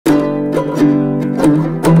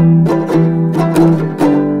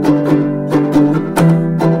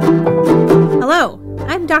Hello,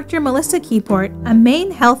 I'm Dr. Melissa Keyport, a Maine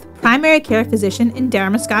Health primary care physician in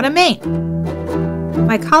Damariscotta, Maine.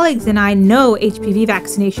 My colleagues and I know HPV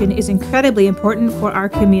vaccination is incredibly important for our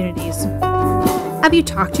communities. Have you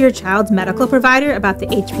talked to your child's medical provider about the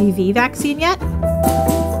HPV vaccine yet?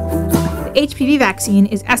 The HPV vaccine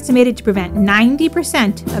is estimated to prevent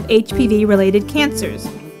 90% of HPV-related cancers.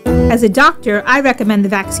 As a doctor, I recommend the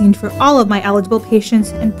vaccine for all of my eligible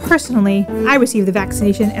patients, and personally, I received the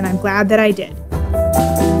vaccination and I'm glad that I did.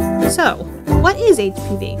 So, what is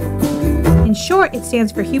HPV? In short, it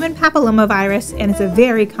stands for human papillomavirus, and it's a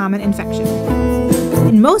very common infection.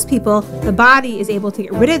 In most people, the body is able to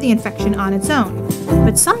get rid of the infection on its own,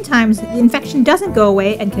 but sometimes the infection doesn't go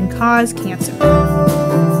away and can cause cancer.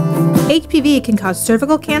 HPV can cause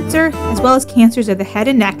cervical cancer, as well as cancers of the head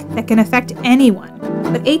and neck that can affect anyone.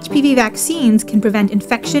 But HPV vaccines can prevent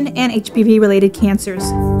infection and HPV-related cancers.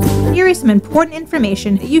 Here is some important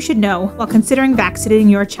information that you should know while considering vaccinating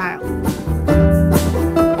your child.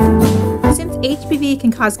 Since HPV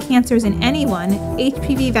can cause cancers in anyone,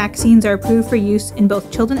 HPV vaccines are approved for use in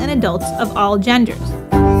both children and adults of all genders.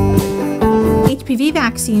 HPV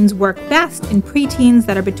vaccines work best in preteens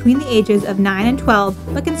that are between the ages of 9 and 12,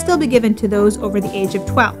 but can still be given to those over the age of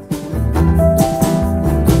 12.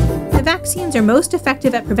 The vaccines are most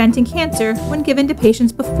effective at preventing cancer when given to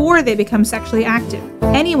patients before they become sexually active.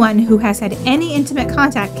 Anyone who has had any intimate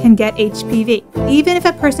contact can get HPV. Even if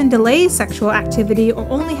a person delays sexual activity or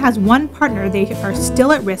only has one partner, they are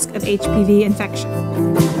still at risk of HPV infection.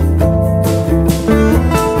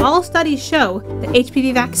 All studies show that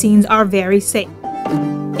HPV vaccines are very safe.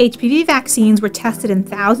 HPV vaccines were tested in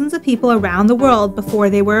thousands of people around the world before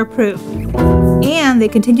they were approved, and they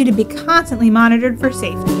continue to be constantly monitored for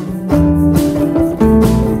safety.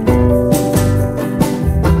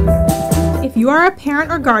 If you are a parent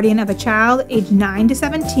or guardian of a child aged 9 to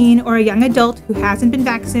 17 or a young adult who hasn't been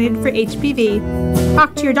vaccinated for HPV,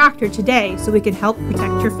 talk to your doctor today so we can help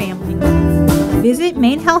protect your family. Visit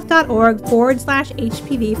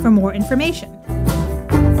mainehealth.org/HPV for more information.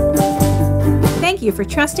 Thank you for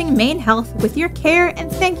trusting Maine Health with your care,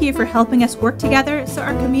 and thank you for helping us work together so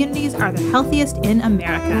our communities are the healthiest in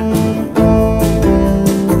America.